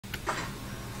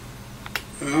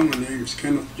Well, my name's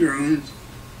Kenneth Jones.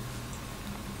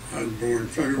 I was born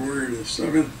February the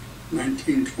 7th,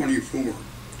 1924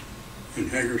 in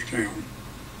Hagerstown.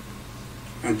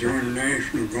 I joined the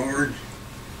National Guard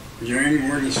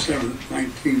January the 7th,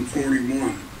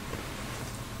 1941.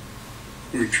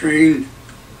 We trained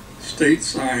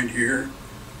stateside here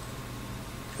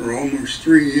for almost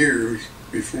 3 years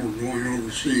before going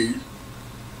overseas.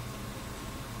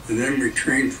 And then we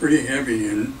trained pretty heavy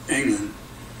in England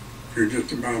for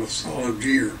just about a solid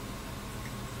year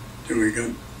till we got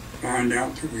find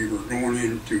out that we were going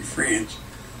into France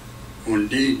on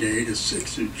D-Day, the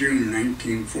 6th of June,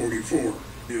 1944.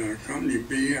 Company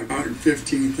B,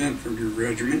 115th Infantry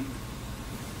Regiment,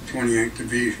 28th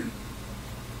Division.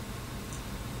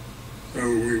 So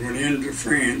we went into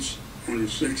France on the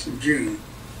 6th of June.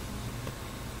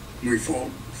 We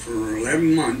fought for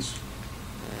 11 months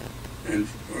and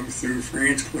through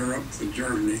France, clear up to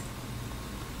Germany.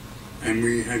 And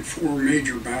we had 4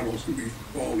 major battles that we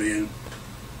fought in,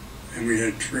 and we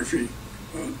had terrific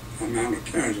amount of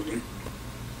casualty.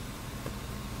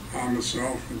 I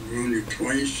myself was wounded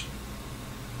twice.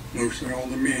 Most of all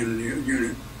the men in the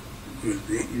unit was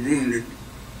wounded,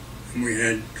 and we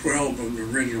had 12 of the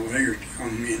original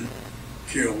Hagerstown men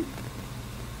killed.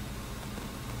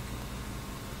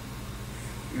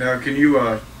 Now, can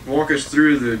you walk us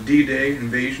through the D-Day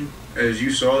invasion as you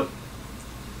saw it?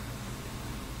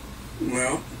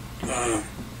 Well,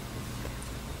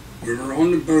 we were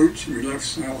on the boats. We left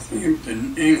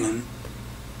Southampton, England,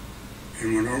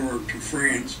 and went over to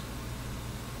France.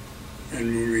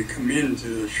 And when we come into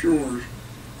the shores,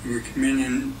 we come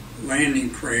in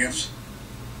landing crafts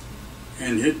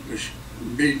and hit the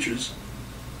beaches.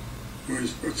 It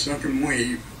was the second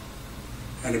wave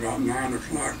at about 9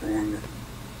 o'clock on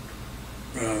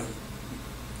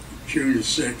June the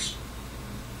 6th.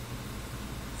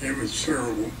 It was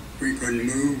terrible. We couldn't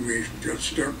move. We got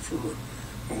stuck for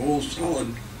a whole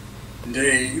solid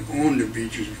day on the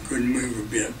beaches. We couldn't move a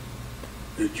bit.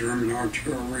 The German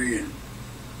artillery and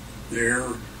the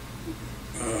air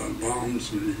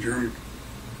bombs and the German,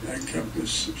 that kept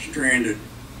us stranded.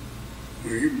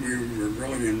 We were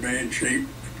really in bad shape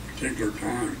at a particular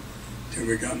time until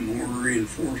we got more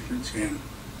reinforcements in.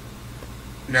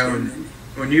 Now,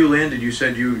 when you landed, you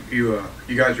said you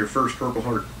got your first Purple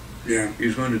Heart. Yeah. You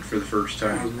was wounded for the first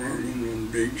time. I was wounded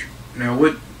on the beach. Now,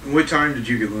 what time did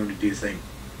you get wounded, do you think?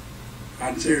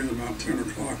 I'd say it was about 10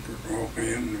 o'clock or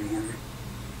offhand in the morning.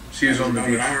 So you was on the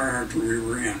beach? About an hour after we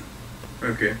were in.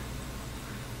 Okay.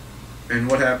 And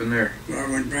what happened there? Well, I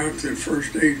went back to the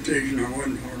first aid station. I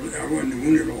wasn't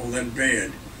wounded all that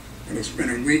bad, but I spent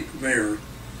a week there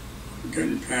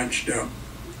getting patched up,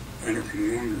 and I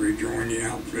could want to rejoin the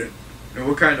outfit. And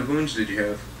what kind of wounds did you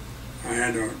have? I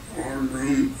had an arm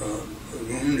wound, a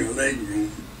leg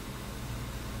wound.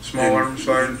 Small arms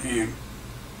fired? And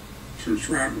some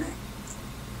shrapnel.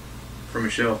 From a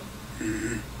shell?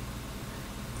 Mm-hmm.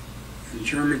 The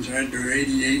Germans had their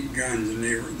 88 guns, and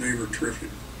they were terrific.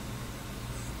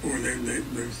 Boy,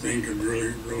 those things could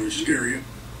really scare you.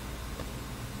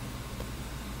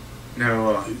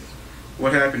 Now,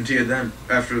 what happened to you then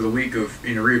after the week of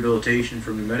rehabilitation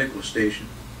from the medical station?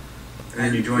 And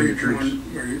then you joined the troops?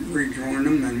 We rejoined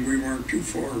them, and we weren't too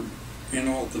far in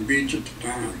off the beach at the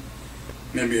time,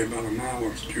 maybe about a mile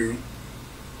or two.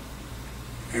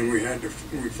 And we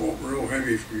fought real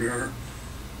heavy from there,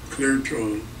 clear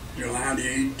till July the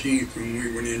 18th when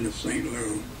we went into St.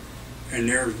 Louis. And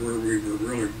there's where we were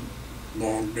really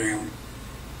bogged down,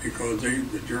 because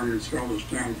the Germans held us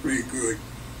down pretty good,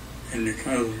 and the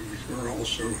casualties were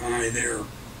also high there.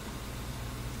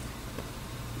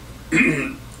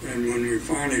 And when we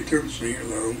finally took St.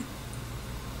 Louis,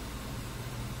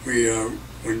 we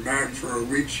went back for a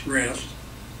week's rest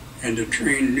and to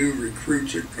train new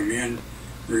recruits that come in,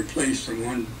 replace the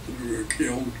ones that were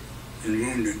killed and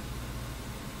wounded.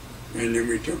 And then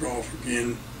we took off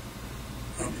again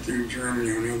up through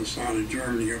Germany, on the other side of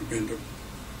Germany, up into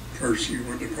Percy,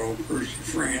 what they call Percy,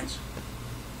 France.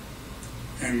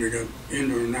 And we got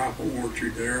into an apple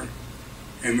orchard there,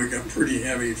 and we got pretty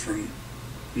heavy from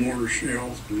mortar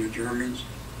shells from the Germans,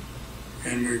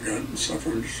 and we got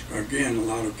suffering again a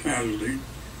lot of casualty.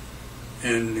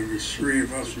 And there was 3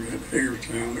 of us at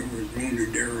Hagerstown that was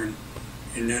wounded there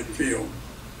in that field,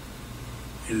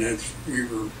 and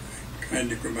we had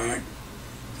to go back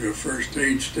to a first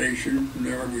aid station. From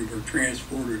there we were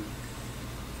transported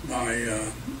by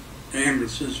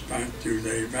ambulances back to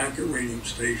the evacuating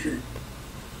station,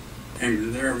 and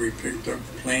from there we picked up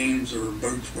planes or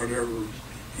boats, whatever was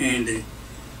handy,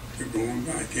 to going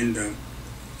back into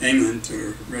England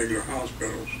to regular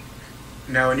hospitals.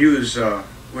 Now, when you was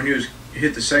when you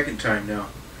hit the second time now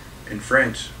in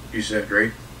France, you said,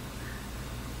 right?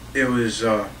 It was,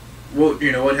 well,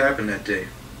 you know, what happened that day?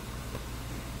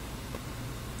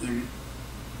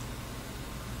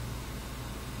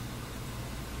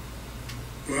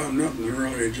 Well, nothing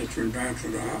really. I just went back to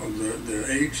the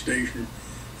aid station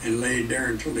and laid there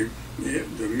until the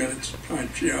medics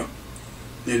patched you up.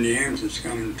 Then the ambulance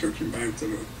come and took you back to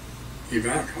the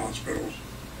evac hospitals.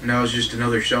 And that was just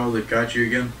another shell that got you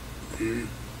again? Mm-hmm.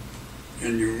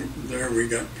 And there we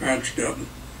got patched up,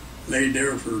 laid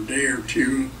there for a day or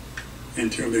two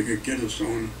until they could get us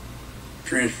on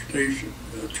transportation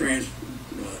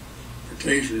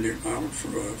out of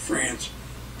France,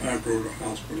 back over to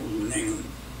hospitals in England.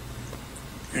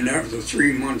 And that was a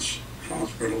 3 months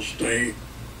hospital stay,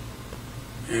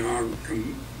 and I would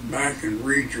come back and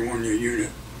rejoin the unit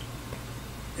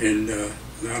in the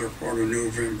latter part of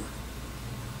November.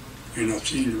 And I've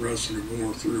seen the rest of the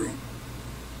war through.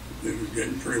 It was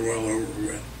getting pretty well over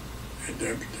with at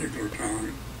that particular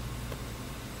time.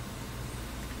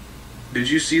 Did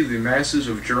you see the masses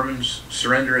of Germans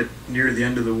surrender near the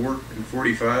end of the war in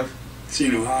 45?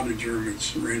 Seen a lot of Germans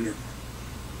surrender.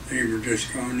 They were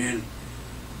just going in.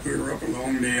 We were up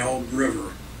along the Elbe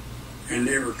River, and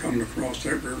they were coming across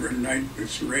that river at night to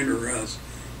surrender us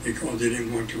because they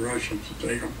didn't want the Russians to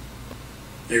take them.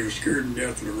 They were scared to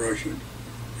death of the Russians.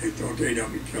 They thought they'd up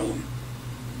and kill them.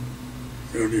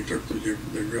 So they took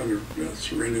they'd rather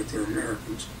surrender to the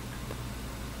Americans.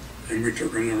 And we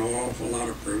took in an awful lot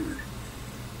of prisoners.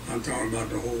 I'm talking about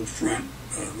the whole front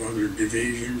of other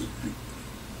divisions,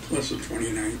 plus the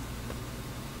 29th.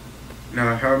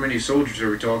 Now, how many soldiers are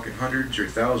we talking? Hundreds or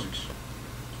thousands?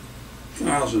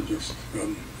 Thousands of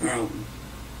them. Thousands.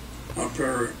 Up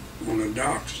there on the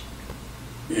docks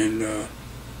in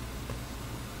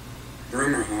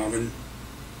Bremerhaven,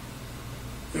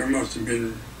 there must have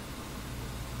been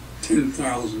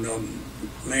 10,000 of them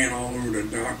laying all over the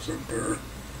docks up there,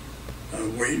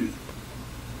 waiting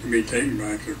to be taken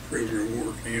back to prisoner of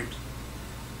war camps.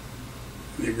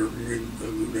 They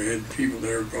had people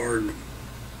there guarding them.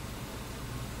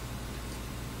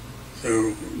 So,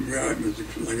 it was,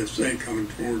 like I say, coming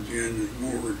towards the end of the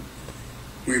war,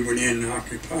 we went in and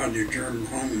occupied the German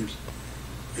homes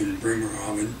in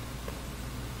Bremerhaven,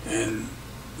 and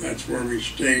that's where we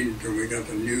stayed until we got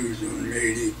the news on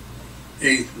May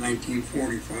 8th,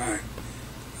 1945,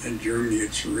 that Germany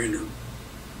had surrendered.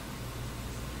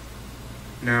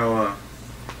 Now,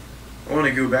 I want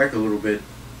to go back a little bit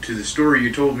to the story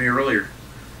you told me earlier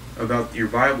about your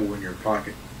Bible in your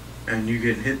pocket and you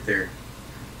getting hit there.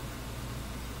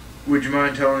 Would you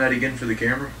mind telling that again for the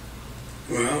camera?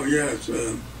 Well, yes.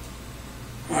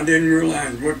 I didn't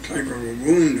realize what type of a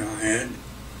wound I had.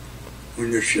 When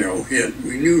the shell hit,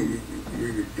 we knew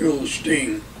we could feel the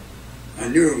sting. I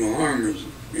knew my arm was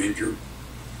injured,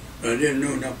 but I didn't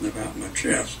know nothing about my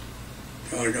chest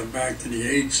until I got back to the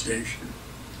aid station.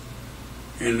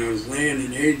 And I was laying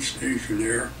in the aid station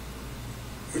there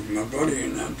with my buddy,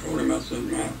 and I told him, I said,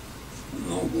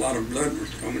 a lot of blood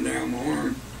was coming down my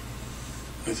arm.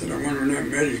 I said, I wonder when that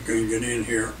medic's going to get in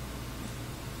here.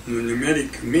 And when the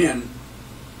medic come in,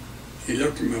 he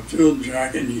looked at my field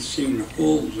jacket and he seen the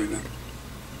holes in it.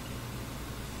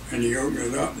 And he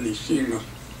opened it up and he seen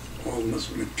all this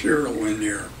material in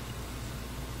there.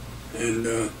 And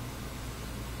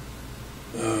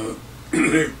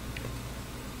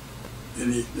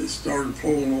and he started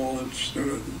pulling all that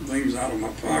things out of my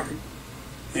pocket.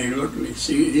 And he looked and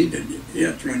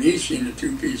that's when he seen the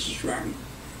 2 pieces of shrapnel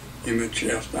in my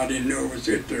chest. I didn't know it was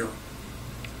it there.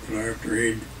 But after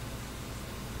he'd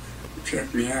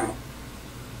checked me out.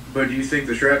 But do you think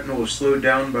the shrapnel was slowed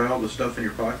down by all the stuff in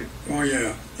your pocket? Oh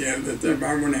yeah, yeah. If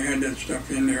I wouldn't have had that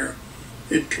stuff in there,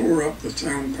 it tore up the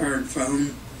sound-powered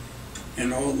phone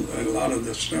and a lot of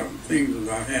the things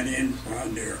that I had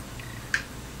inside there.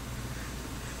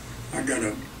 I got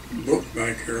a book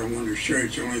back here I wanted to show you.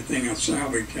 It's the only thing I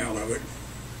salvaged out of it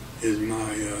is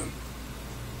my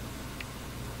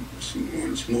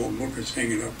one small book that's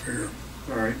hanging up here.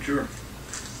 All right, sure.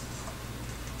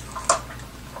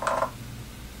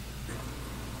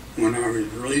 When I was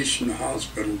released from the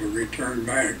hospital to return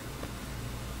back,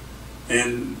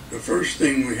 and the first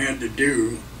thing we had to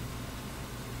do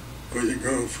was to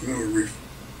go through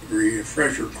a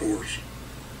refresher course,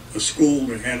 a school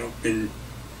they had up in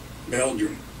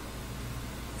Belgium.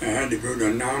 I had to go to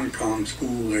a non-com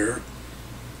school there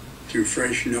to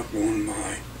freshen up on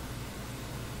my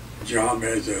job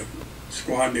as a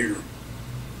squad leader.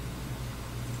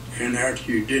 And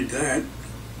after you did that,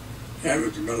 that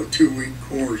was about a 2-week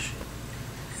course.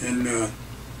 And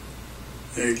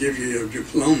they give you a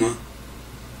diploma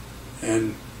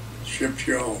and shipped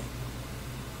you off.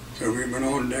 So we went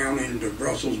on down into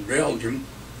Brussels, Belgium.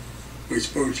 We were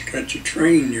supposed to catch a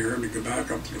train there to go back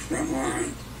up to the front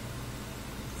lines.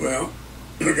 Well,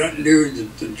 I got news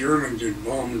that the Germans had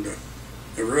bombed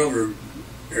the railroad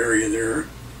area there,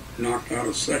 knocked out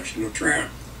a section of track.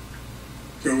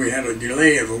 So we had a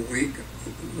delay of a week,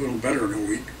 a little better than a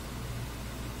week.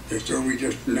 And so we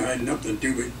just had nothing to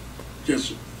do but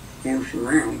just horse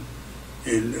around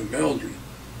in Belgium,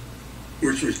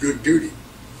 which was good duty.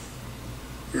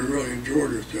 We really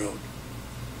enjoyed ourselves.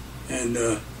 And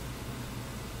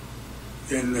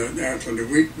then after the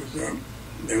week was up,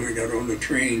 then we got on the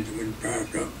trains and went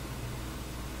back up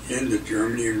into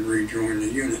Germany and rejoined the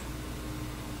unit.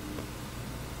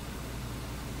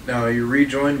 Now, you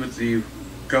rejoined with the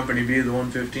Company B of the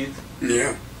 115th?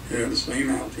 Yeah, the same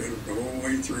outfit the whole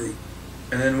way through.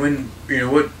 And then when,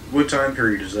 what time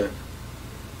period is that?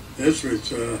 This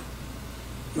was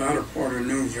latter part of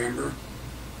November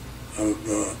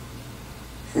of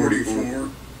 44,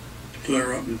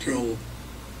 clear up until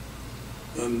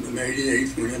the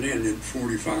 88th when it ended,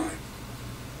 45.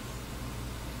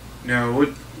 Now, what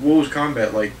was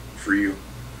combat like for you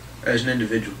as an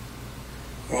individual?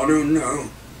 Well, I don't know.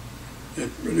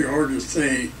 It's really hard to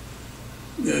say.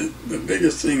 The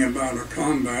biggest thing about a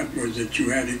combat was that you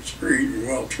had experience and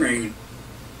well trained.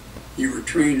 You were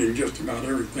trained in just about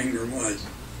everything there was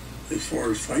as far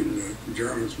as fighting the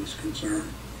Germans was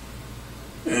concerned.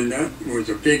 And that was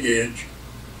a big edge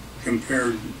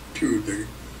compared to the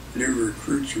new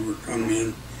recruits who were coming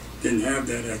in. Didn't have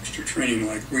that extra training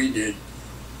like we did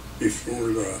before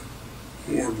the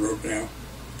war broke out.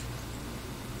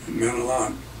 It meant a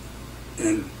lot.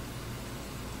 And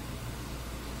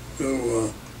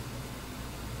so,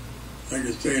 like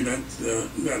I say,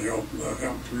 that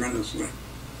helped tremendously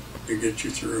to get you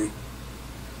through.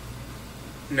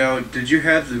 Now, did you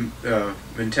have the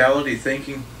mentality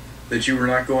thinking that you were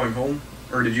not going home,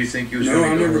 or did you think you was going to go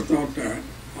home? No, I never thought that.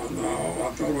 I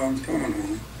thought I was coming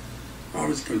home. I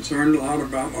was concerned a lot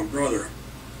about my brother.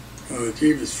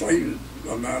 He was fighting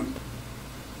about.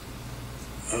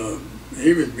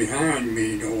 He was behind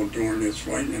me all during this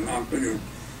fighting, and I figured,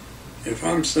 if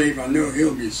I'm safe, I know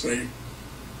he'll be safe.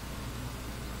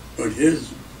 But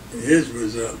his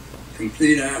was a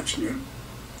complete accident,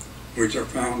 which I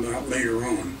found out later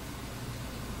on,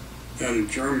 that a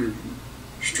German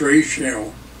stray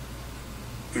shell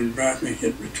went back and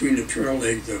hit between the trail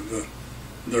legs of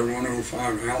their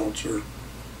 105 howitzer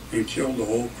and killed the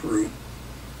whole crew.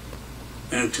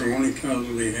 And it's the only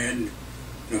casualty they had in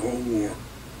the whole war.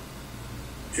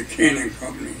 The cannon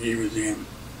company he was in,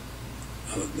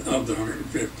 of the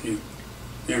 115th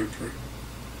Infantry.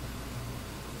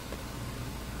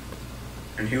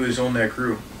 And he was on that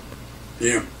crew?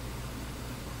 Yeah.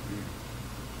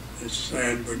 It's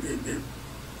sad, but it's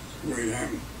the way it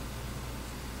happened.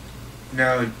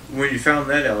 Now, when you found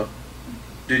that out,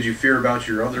 did you fear about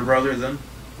your other brother then?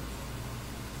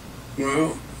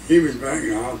 Well, he was back in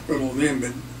the hospital then,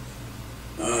 but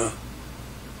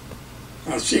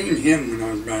I seen him when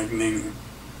I was back in England.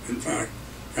 In fact,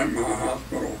 at my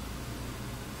hospital.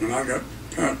 When I got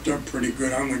patched up pretty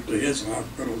good, I went to his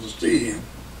hospital to see him,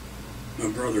 my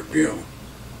brother Bill.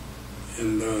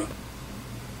 And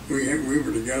we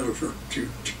were together for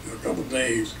a couple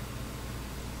days.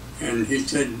 And he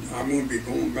said, I won't be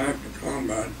going back to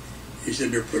combat. He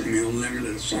said, they're putting me on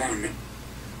limited assignment.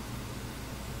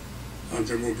 I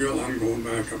said, well, Bill, I'm going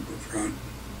back up the front.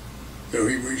 So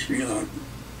he wished me luck.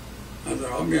 I said,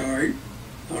 I'll be all right.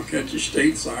 I'll catch you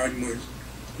stateside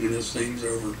when this thing's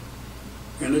over.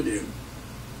 And it did.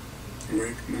 The way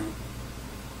it came out.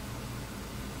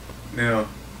 Now,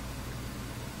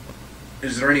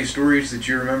 is there any stories that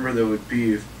you remember that would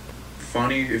be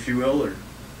funny, if you will, or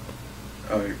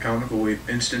a comical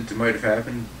incident that might have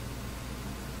happened?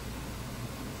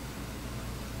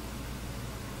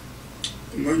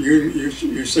 But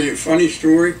you say a funny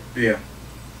story? Yeah.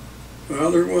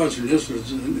 Well, there was, and this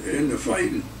was in the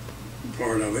fighting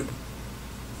part of it.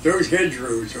 Those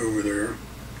hedgerows over there,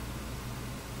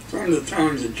 some of the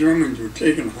times the Germans would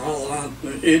take and hollow out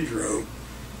the hedgerow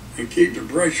and keep the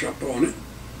brush up on it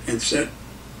and set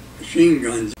machine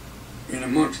guns in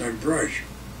amongst that brush.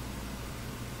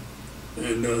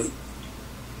 And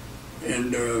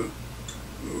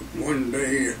one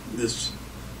day, this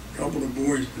couple of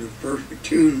boys from the first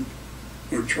platoon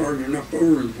were charging up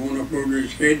over and going up over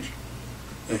his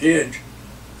the hedge,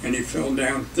 and he fell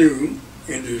down through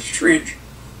into this trench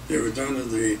that was under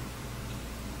the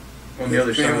on the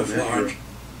other side of the hedge.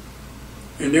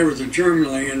 And there was a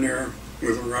German laying there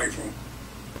with a rifle.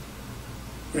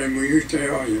 And we used to say,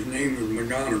 oh, his name was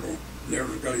McGonigal. Never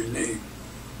forgot his name.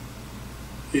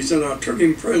 He said, I took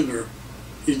him prisoner.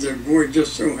 He said, boy, it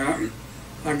just so happened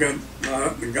I got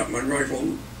up and got my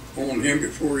rifle on him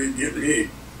before he'd get me.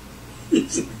 He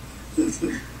said,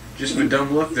 just with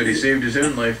dumb luck that he saved his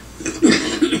own life.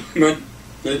 But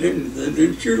they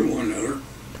didn't shoot one another.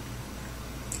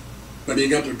 But he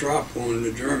got the drop on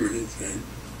the German, he said.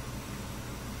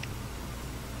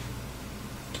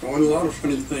 So a lot of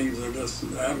funny things that just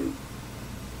happened.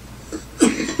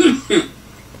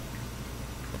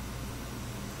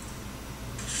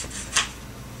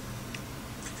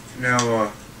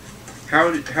 Now,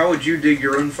 how would you dig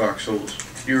your own foxholes?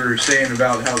 You were saying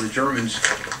about how the Germans,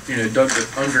 dug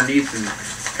underneath and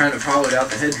kind of hollowed out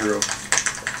the hedgerow.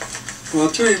 Well,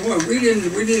 I'll tell you what, we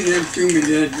didn't have too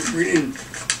many. We didn't.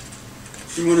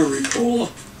 You want to recall?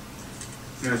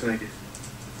 No, thank you.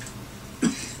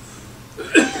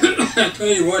 I'll tell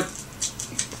you what.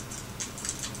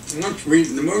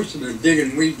 Most of the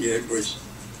digging we did was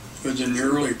in the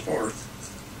early part,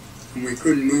 and we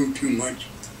couldn't move too much.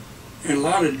 And a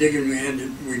lot of digging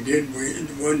it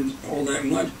wasn't all that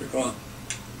much because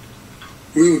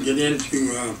we would get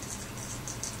into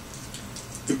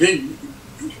the big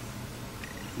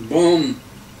bomb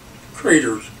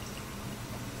craters.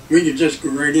 We could just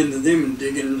go right into them and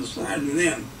dig into the side of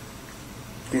them,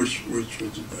 which was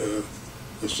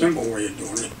a simple way of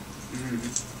doing it.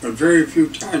 Mm-hmm. But very few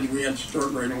times we had to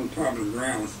start right on top of the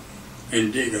ground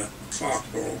and dig a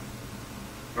foxhole.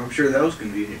 I'm sure that was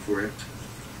convenient for you.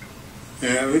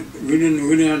 Yeah, we didn't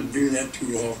have to do that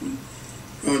too often.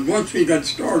 But once we got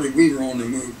started, we were on the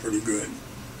move pretty good.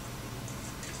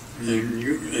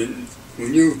 And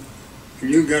when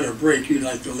you got a break, you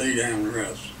like to lay down and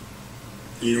rest.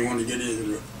 You don't want to get into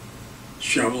the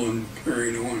shovel and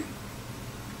carrying on.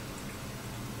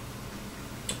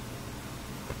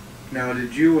 Now,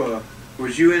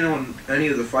 was you in on any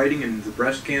of the fighting in the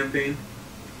Brest campaign?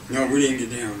 No, we didn't get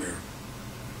down there.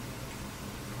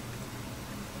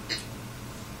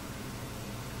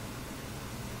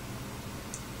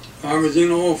 I was in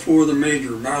all four of the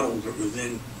major battles that was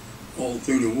in all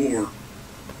through the war.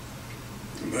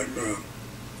 But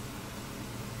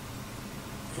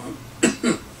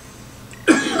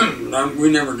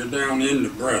we never got down into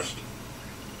Brest.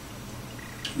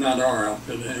 Not our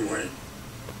outfit anyway.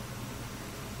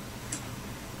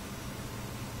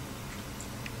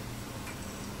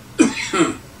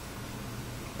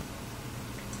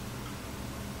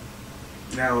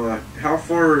 Now, how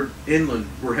far inland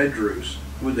were hedgerows?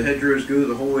 Would the hedgerows go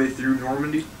the whole way through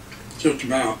Normandy? Just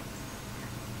about.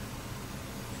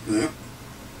 Yeah.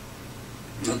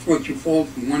 That's what you fought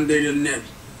from one day to the next.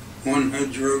 One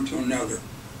hedgerow to another.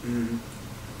 Mm-hmm.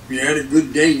 If you had a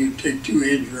good day, you'd take 2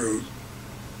 hedgerows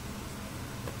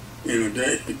in a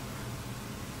day.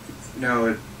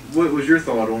 Now, what was your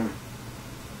thought on it?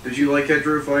 Did you like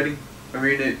hedgerow fighting? I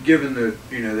mean, given that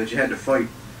you had to fight,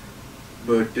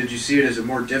 but did you see it as a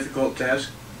more difficult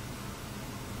task?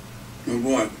 Of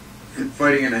what?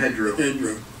 Fighting in a hedgerow.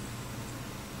 Hedgerow.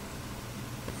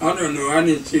 I don't know. I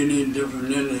didn't see any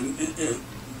different in it.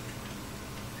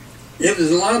 It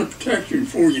was a lot of protection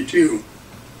for you too.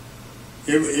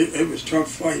 It was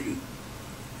tough fighting.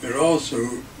 But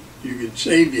also, you could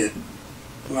save you.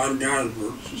 A lot of guys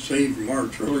were saved from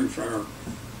artillery fire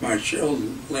by shells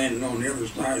landing on the other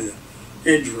side of the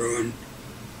hedgerow, and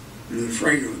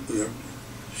the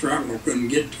shrapnel couldn't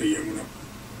get to you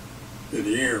to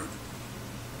the air.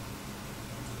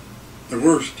 The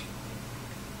worst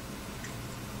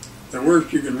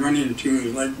you can run into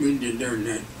is like we did there in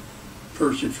that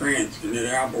Percy, France, in that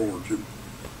apple orchard,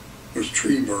 was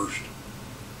tree burst.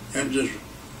 That just,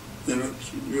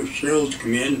 the shells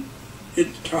come in,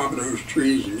 hit the top of those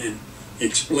trees, and then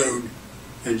explode,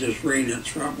 and just rain that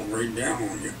shrapnel right down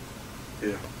on you.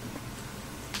 Yeah.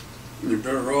 You're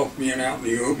better off being out in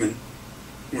the open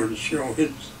where the shell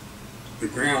hits the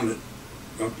ground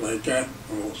up like that,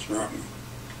 all shrapnel.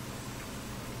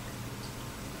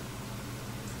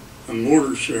 The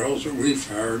mortar shells that we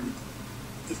fired,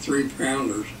 the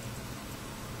 3-pounders,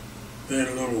 they had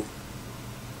a little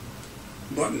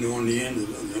button on the end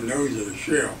of the nose of the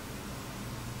shell.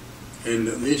 And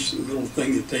at least the little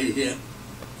thing that they hit,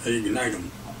 they ignite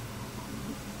them.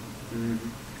 Mm-hmm.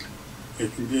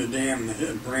 It could be a damn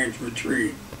branch of a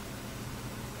tree.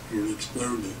 It would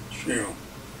explode the shell.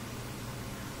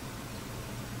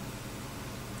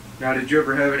 Now, did you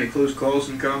ever have any close calls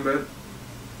in combat?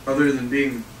 Other than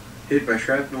being hit by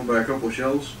shrapnel by a couple of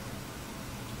shells?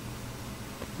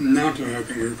 Not that I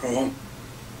can recall.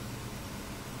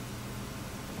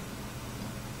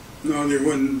 No, there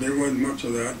wasn't much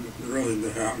of that really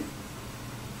that happened.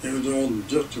 It was all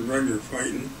just a regular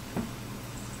fighting.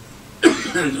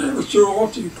 And every so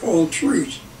often you call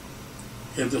truce.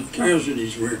 If the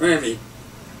casualties were heavy,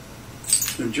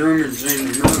 the Germans and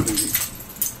the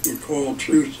Americans would call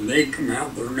truce, and they'd come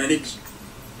out, their medics,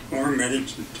 our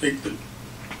medics, and take the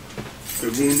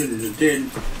wounded and the dead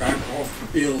back off the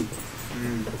field.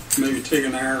 Maybe take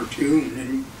an hour or two, and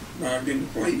then back into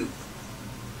fighting.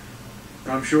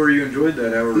 I'm sure you enjoyed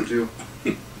that hour or two.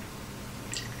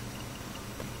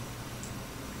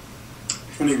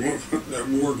 Funny, that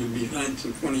war could be had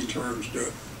some funny terms to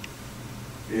it.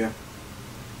 Yeah.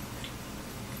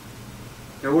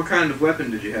 Now, what kind of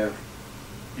weapon did you have?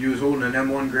 You was holding an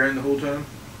M1 Garand the whole time?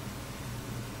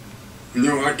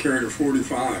 No, I carried a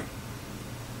 45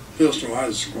 pistol. I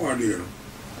was a squad leader.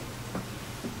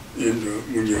 And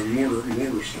when you're a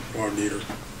mortar squad leader,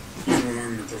 you went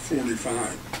on with a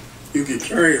 45. You could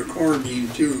carry a carbine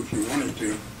too if you wanted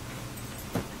to.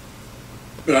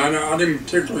 But I didn't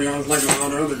particularly, I was like a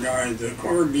lot of other guys, the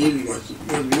carbine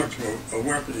wasn't much of a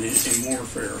weapon in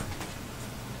warfare.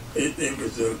 It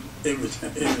was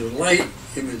light,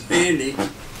 it was handy,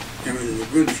 it was a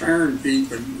good firing piece,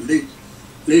 but at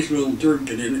least a little dirt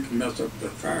get in it can mess up the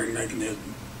firing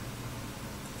mechanism.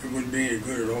 It wouldn't be any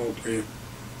good at all to you.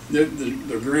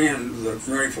 The Garand, the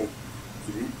rifle,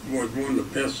 was one of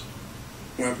the best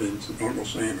weapons that Uncle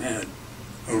Sam had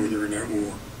over there in that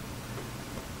war.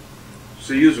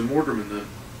 So you was a mortarman then?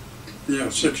 Yeah,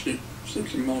 60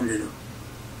 millimeter.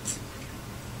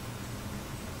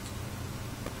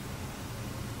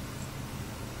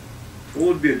 What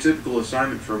would be a typical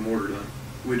assignment for a mortar then?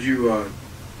 Would you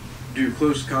do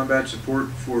close combat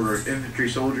support for infantry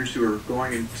soldiers who are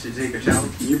going in to take a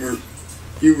town?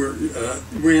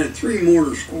 We had 3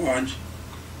 mortar squads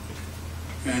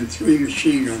and 3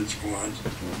 machine gun squads,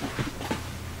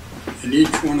 and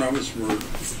each one of us were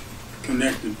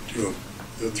connected to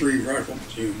the 3 rifle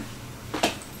platoons.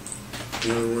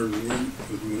 In other words, when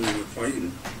we were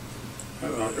fighting,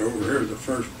 over here the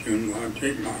 1st platoon, I'd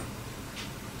take my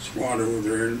squad over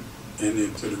there and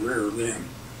into the rear of them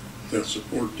to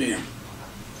support them.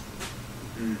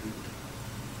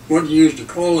 What you used to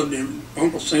call it,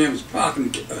 Uncle Sam's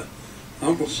pocket,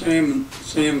 Uncle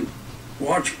Sam's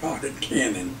watch pocket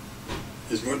cannon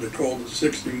is what they called the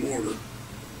 60 mortar.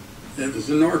 It was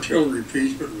an artillery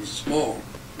piece, but it was small.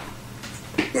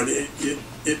 But it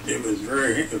was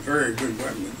a very good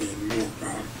weapon in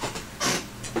wartime.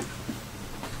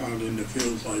 Found in the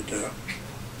fields like that.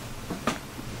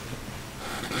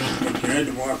 But you had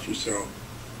to watch yourself.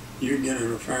 You'd get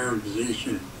in a firing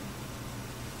position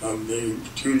of the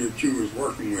platoon that you was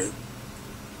working with,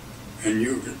 and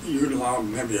you'd allow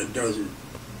maybe a dozen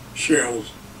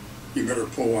shells. You better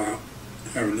pull out,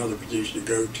 have another position to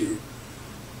go to.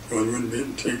 So it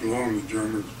wouldn't take long. The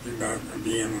Germans would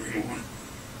be in on you.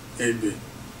 They'd be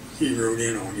zeroed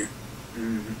in on you.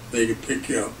 They could pick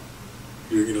you up.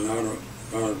 You get a lot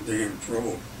of damn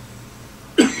trouble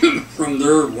from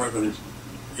their weapons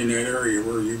in that area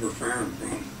where you were firing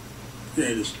from.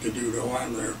 They just could do it all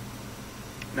out there.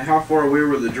 Now, how far away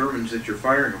were the Germans that you're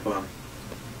firing upon?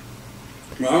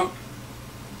 Well,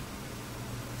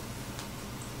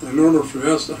 in order for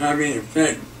us to have any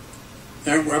effect,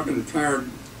 that weapon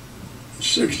fired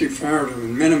 60 fired at a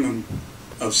minimum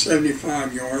of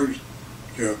 75 yards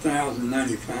to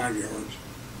 1,095 yards.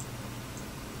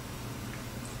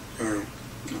 So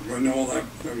it wasn't all that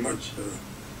much.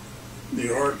 The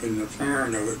arc and the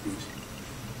firing of it was,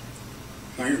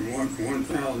 I think,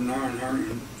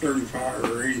 1,935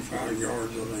 or 85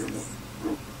 yards, I think it was.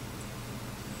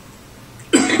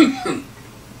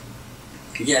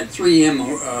 You had 3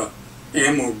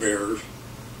 ammo bearers,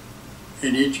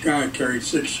 and each guy carried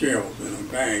 6 shells in a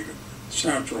bag,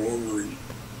 satchel over his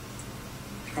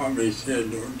top of his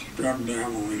head, strapped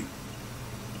down on him.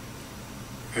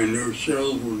 And those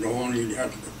shells were gone, he'd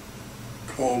have to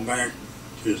call back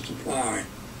to his supply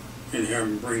and have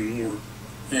him bring more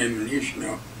ammunition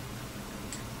up.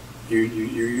 You're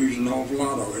using an awful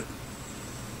lot of it.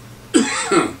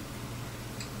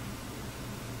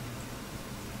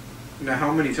 Now,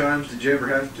 how many times did you ever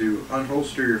have to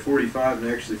unholster your 45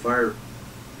 and actually fire,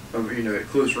 at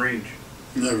close range?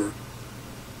 Never.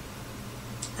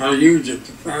 I used it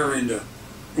to fire into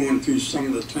going through some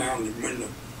of the town and when the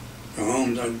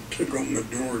homes, I'd kick open the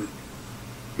door and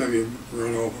maybe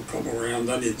run off a couple rounds.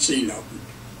 I didn't see nothing.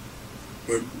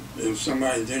 But if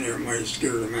somebody's in there, it might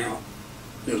scare them out.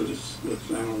 Just the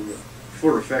sound of it.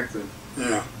 For effect, then.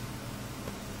 Yeah.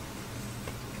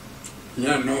 You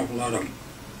had an awful lot of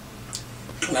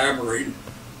collaborating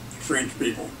French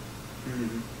people.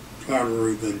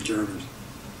 Collaborated with the Germans.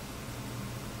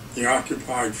 They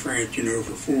occupied France,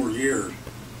 for 4 years.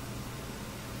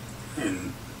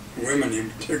 And women in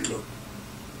particular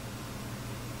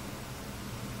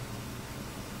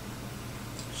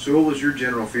So what was your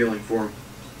general feeling for them?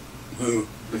 Who?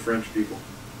 The French people.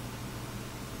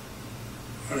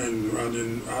 I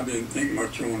didn't think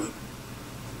much on it.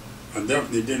 I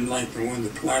definitely didn't like the ones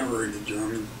that collaborated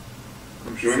German,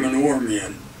 I'm sure. women or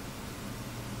men.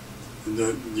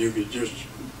 That you could just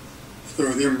throw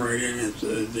them right in as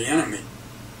the enemy,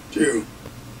 too.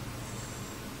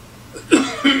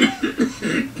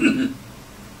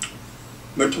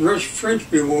 But the rest French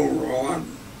people overall, I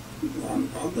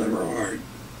thought they were all right.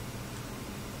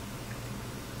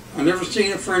 I never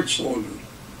seen a French soldier.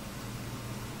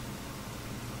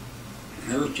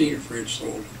 Never seen a French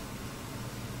soldier.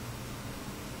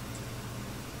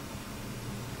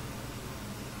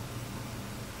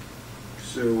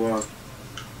 So,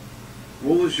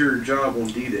 what was your job on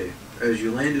D-Day as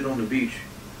you landed on the beach?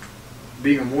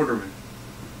 Being a mortarman,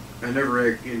 I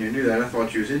never knew that. I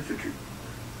thought you was infantry.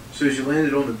 So as you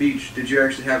landed on the beach, did you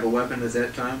actually have a weapon at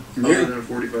that time, other than a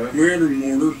 45? We had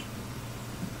mortars,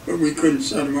 but we couldn't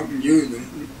set them up and use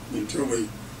them until we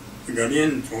got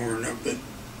in far enough that,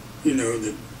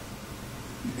 that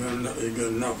you got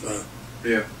enough.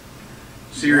 Yeah.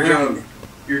 So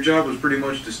your job was pretty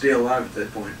much to stay alive at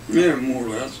that point. Yeah, more or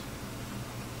less.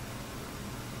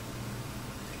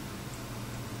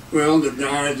 Well, the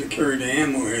guys that carried the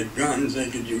ammo had guns. They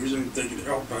could use them. They could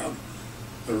help out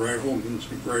the rifles and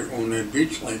some great on that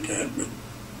beach like that. But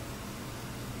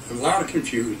a lot of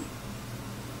confusion.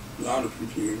 A lot of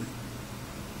confusion.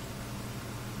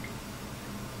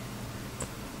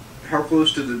 How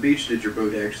close to the beach did your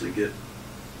boat actually get?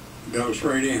 Got us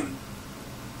right in.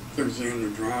 Took us in a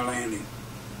dry landing.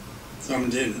 Some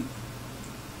didn't.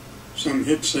 Some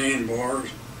hit sandbars,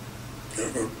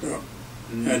 got hooked up,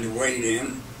 had to wade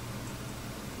in.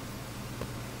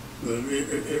 But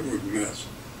it was a mess.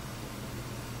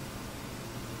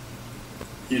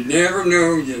 You never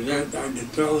know. I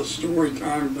could tell the story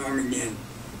time and time again,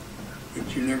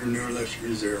 but you never knew unless you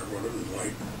was there what it was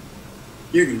like.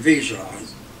 You can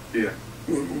visualize. Yeah.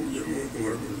 What it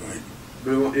was like.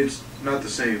 But it's not the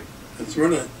same. That's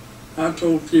what I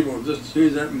told people just as soon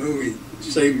as that movie,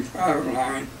 Saving Private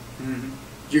Ryan. Mm-hmm.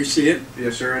 Did you see it?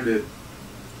 Yes, sir, I did.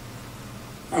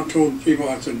 I told people,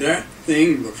 I said, that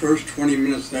thing, the first 20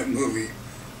 minutes of that movie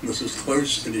was as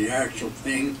close to the actual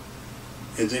thing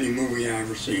as any movie I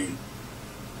ever seen.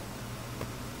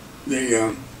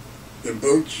 The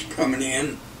boats coming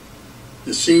in,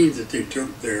 the scenes that they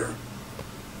took there,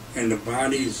 and the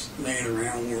bodies laying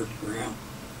around, working around,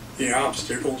 the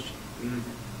obstacles,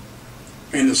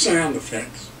 and the sound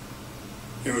effects.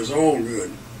 It was all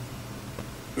good.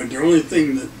 But the only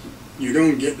thing that you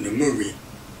don't get in the movie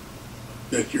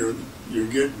that you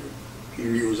get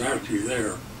when you was actually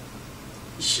there,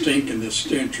 the stink and the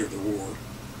stench of the war.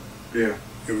 Yeah.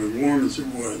 It was warm as it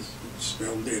was. It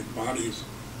smelled dead bodies,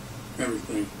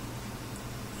 everything.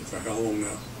 It's a hell of a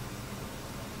mess.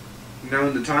 Now,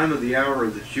 in the time of the hour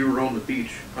that you were on the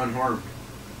beach, unharmed,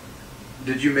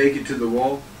 did you make it to the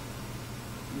wall?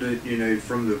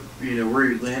 From the, where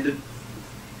you landed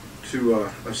to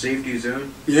a safety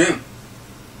zone? Yeah.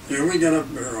 Yeah, we got up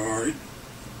there all right.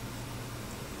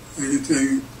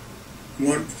 Anything,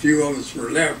 one few of us were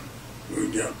left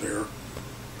when we got there.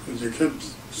 Because they kept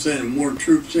sending more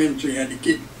troops in, so you had to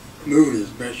keep moving as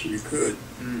best as you could.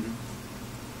 Mm-hmm.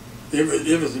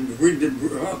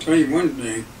 I'll tell you one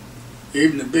thing,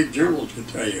 even the big generals could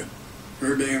tell you,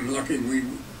 we're damn lucky we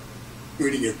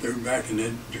didn't get through back in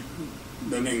the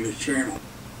English Channel.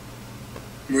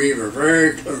 We were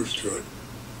very close to it.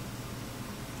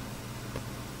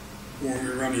 Before we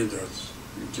run into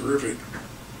terrific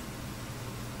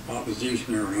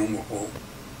opposition there in Omaha.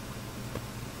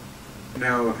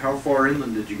 Now, how far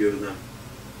inland did you go then?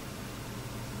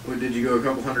 Did you go a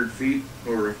couple hundred feet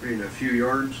or a few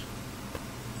yards?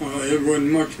 It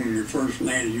wasn't much when we first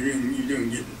landed. You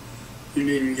didn't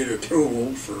even get a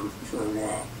toehold for a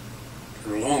while, for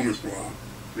the longest while.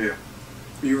 Yeah.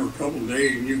 You were a couple of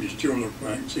days and you could still look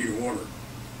back and see the water.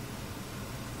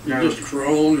 You Now, just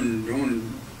crawling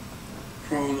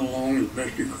along as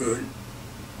best you could,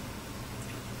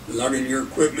 lugging your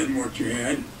equipment, what you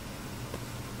had.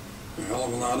 A hell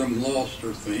of a lot of them lost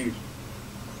their things.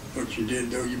 What you did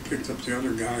though, you picked up the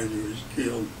other guy who was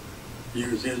killed,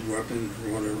 used his weapon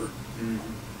or whatever. Mm-hmm.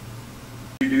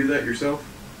 Did you do that yourself?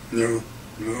 No,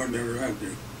 I never had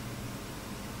to.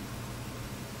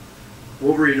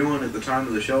 What were you doing at the time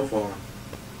of the shell falling?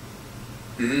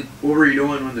 Mm-hmm. What were you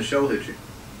doing when the shell hit you?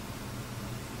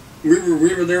 We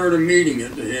were there at a meeting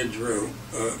at the hedgerow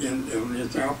in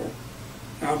this apple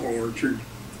orchard,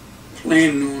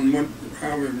 planning on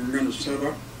how we were going to set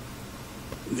up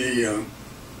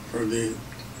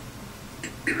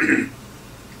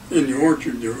in the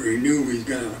orchard, we knew we was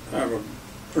going to have a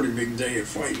pretty big day of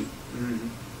fighting. Mm-hmm.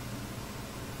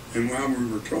 And while we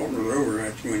were talking it over,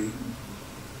 that's when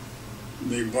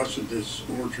they busted this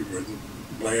orchard with a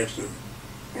blast of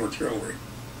artillery.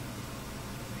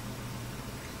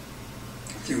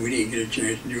 So we didn't get a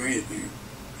chance to do anything.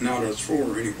 Not us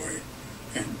four, anyway.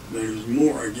 And there's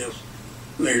more, I guess,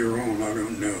 later on, I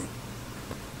don't know.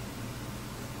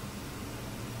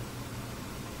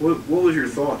 What was your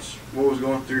thoughts? What was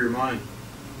going through your mind?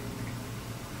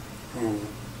 Oh,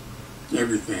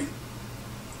 everything.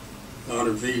 A lot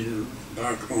of vision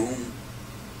back home.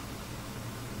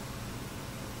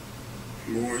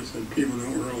 Boys, and people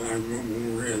don't realize what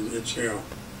war is. It's hell.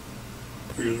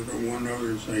 We look at one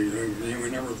another and say, man, we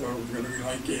never thought it was going to be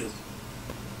like this.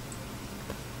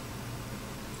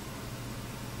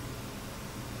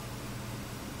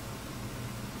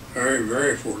 Very,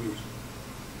 very fortunate.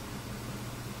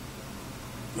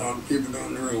 A lot of people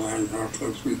don't realize how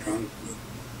close we come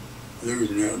to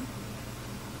losing that.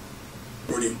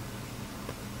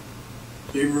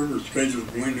 See, we were scheduled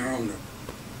to win there on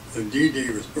the D-Day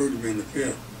was supposed to be in the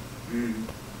 5th.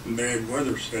 Mm-hmm. Bad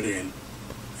weather set in.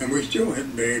 And we still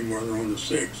had bad weather on the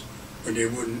 6th, but they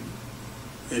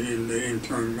didn't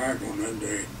turn back on that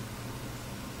day.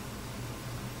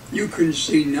 You couldn't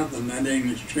see nothing that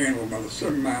English Channel, about a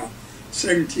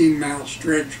 17-mile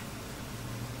stretch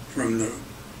from the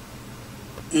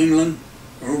England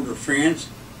over to France.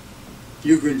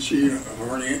 You couldn't see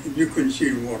you couldn't see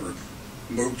the water.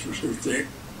 Boats were so thick.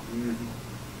 Mm-hmm.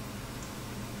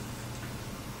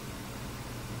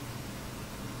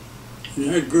 You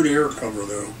had good air cover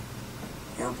though.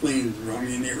 Our planes,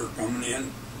 they were coming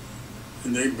in,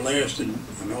 and they blasted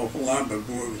an awful lot, but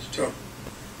boy, it was tough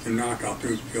to knock out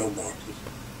those pillboxes.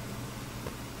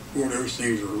 Boy, those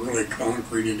things were really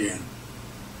concreted in.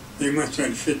 They must have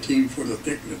had 15 foot of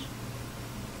thickness,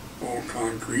 all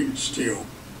concrete and steel.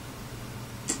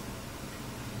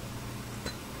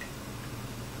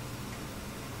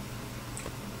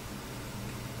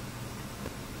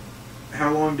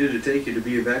 How long did it take you to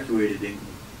be evacuated,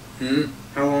 England?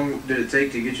 How long did it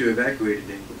take to get you evacuated,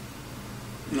 England?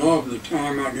 No, by the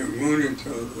time I got wounded to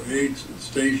the aid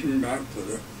station, back to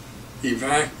the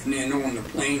evac, and then on the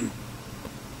plane,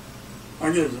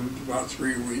 I guess it was about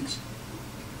 3 weeks.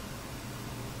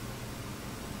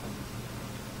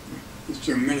 There's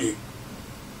so many.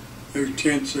 Those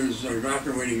tents, those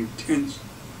evacuating tents,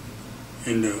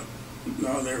 and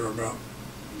now they were about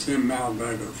 10 miles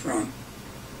back to the front.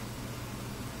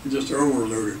 Just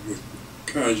overloaded with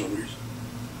casualties.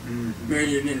 Mm-hmm.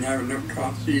 Maybe they didn't have enough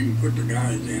cots to even put the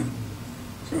guys in.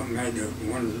 Some had the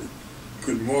ones that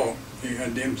could walk, they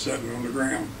had them sitting on the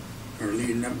ground or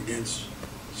leaning up against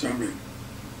somebody.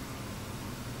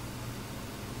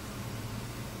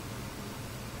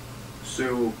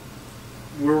 So,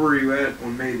 where were you at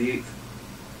on May the 8th?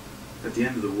 At the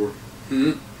end of the war?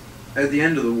 At the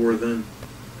end of the war then,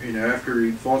 after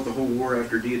you fought the whole war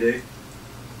after D-Day,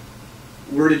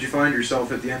 where did you find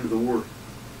yourself at the end of the war?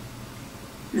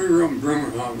 We were up in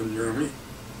Bremerhaven, Germany.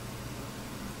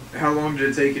 How long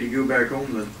did it take you to go back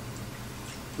home then?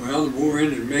 Well, the war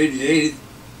ended May the 8th.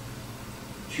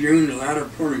 June, the latter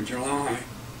part of July,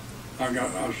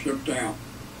 I shipped out.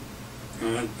 I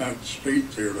had back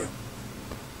straight there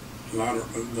the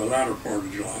latter part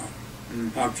of July.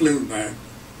 Mm. I flew back.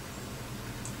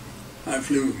 I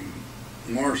flew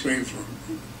from Marseille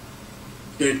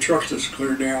they trucked us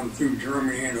clear down through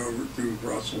Germany and over through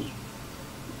Brussels,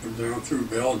 and down through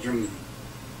Belgium, and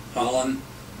Holland,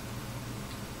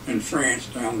 and France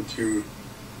down to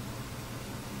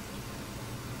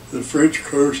the French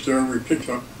coast there. We picked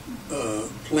up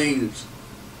planes.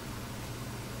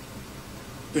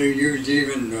 They even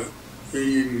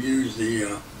used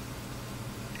the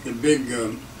big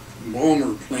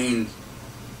bomber planes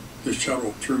to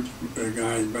shuttle troops,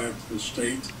 guys back to the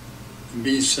States.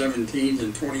 B-17s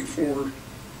and 24s,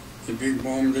 the big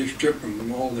bombers, they stripped them of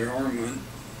all their armament,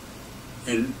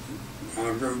 and I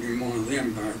rode in one of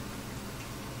them back.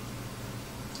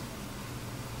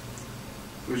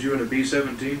 Was you in a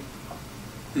B-17?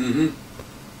 Mm-hmm.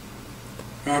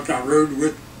 I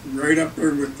rode right up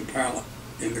there with the pilot,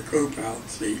 in the co-pilot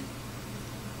seat.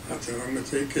 I said, I'm going to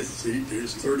take his seat.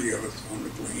 There's 30 of us on the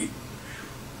plane.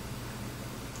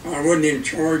 I wasn't in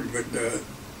charge, but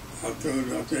I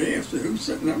said, hey, I said, who's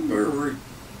sitting up there?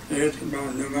 They asked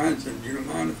about no mind. I said, do you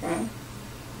mind if I?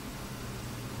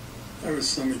 That was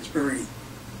some experience.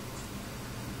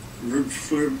 We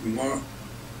flew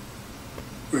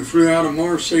out of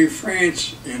Marseille,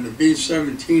 France, in the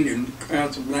B-17 in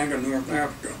Casablanca, North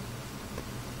Africa.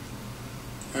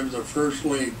 That was the first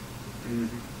leg.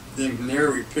 Mm-hmm. Then from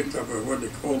there we picked up what they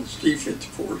called the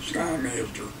C-54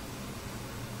 Skymaster.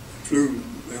 Flew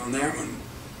on that one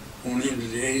on into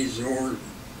the Azores,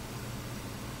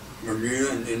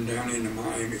 Bermuda, and then down into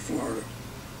Miami, Florida.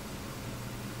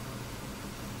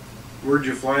 Where'd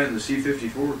you fly in the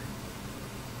C-54?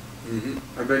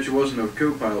 I bet you wasn't a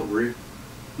co-pilot, were you?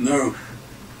 No.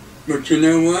 But you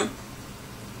know what?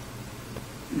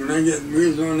 When we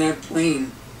was on that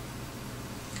plane,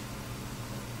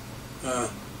 I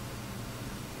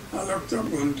looked up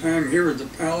one time, here was the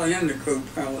pilot and the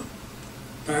co-pilot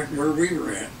back where we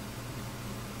were at.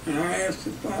 And I asked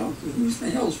the pilot, who the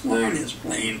hell's flying this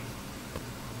plane?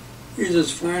 He was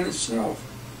just flying itself.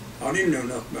 I didn't know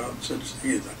nothing about such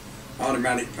thing as an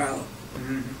automatic pilot.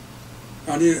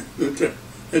 I didn't,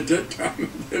 at that time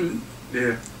I didn't.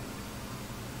 Yeah.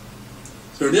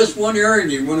 So this one area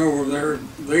you went over there,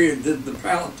 the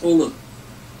pilot told us,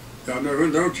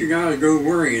 don't you guys go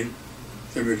worrying.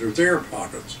 There was air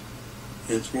pockets.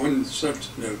 It's one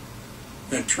section of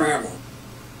that travel.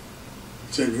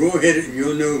 Said, we'll hit it and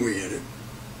you'll know we hit it.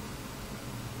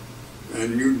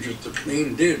 And the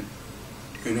plane did.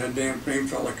 And that damn plane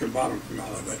fell like a bottom from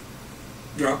out of it.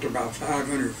 Dropped about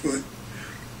 500 foot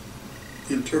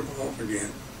and took off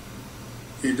again.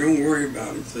 You don't worry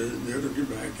about it, so it'll get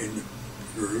back in the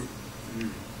groove.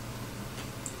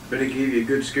 But it gave you a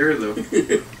good scare though.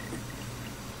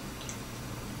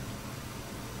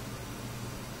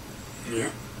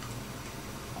 Yeah.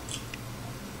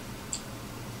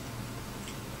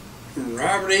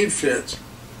 Robert E. Fitz.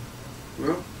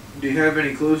 Well, do you have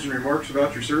any closing remarks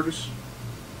about your service?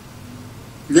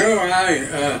 No,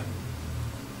 I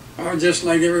was just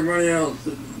like everybody else.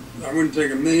 I wouldn't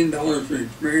take $1 million for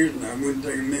experience, and I wouldn't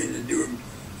take $1 million to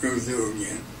go through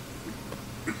again.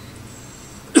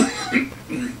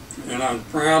 And I was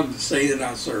proud to say that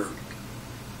I served.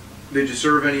 Did you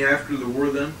serve any after the war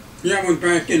then? Yeah, I went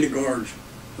back into Guards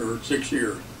for 6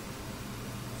 years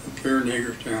up here in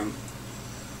Hagerstown.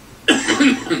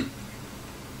 I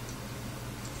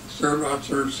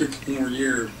served 6 more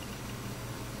years.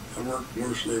 I worked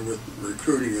mostly with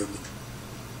recruiting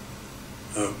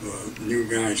of new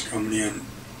guys coming in,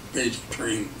 basic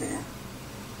training for them.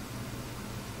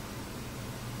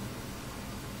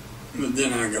 But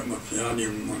then I got I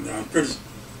didn't want to. I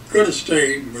could have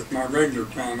stayed with my regular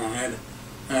time. I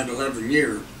had 11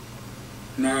 years.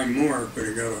 9 more, I could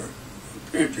have got a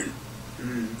pension.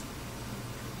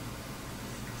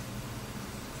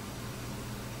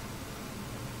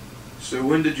 So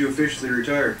when did you officially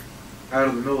retire out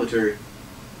of the military?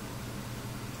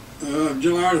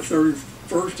 July the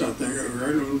 31st, I think.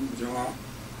 July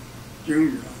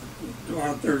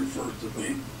 31st, I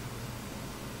think.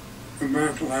 Come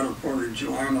back the latter part of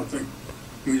July, and I think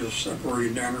we just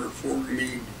separated down there at Fort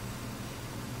Meade.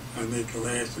 I think the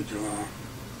last of July.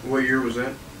 What year was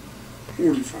that?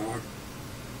 45.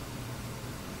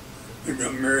 I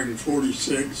got married in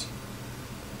 46.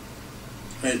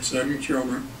 Had 7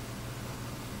 children.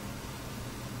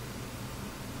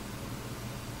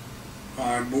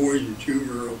 5 boys and 2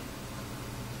 girls.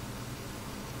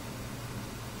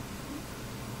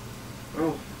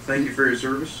 Well, thank you for your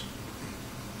service.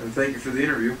 And thank you for the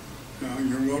interview.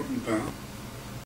 You're welcome, pal.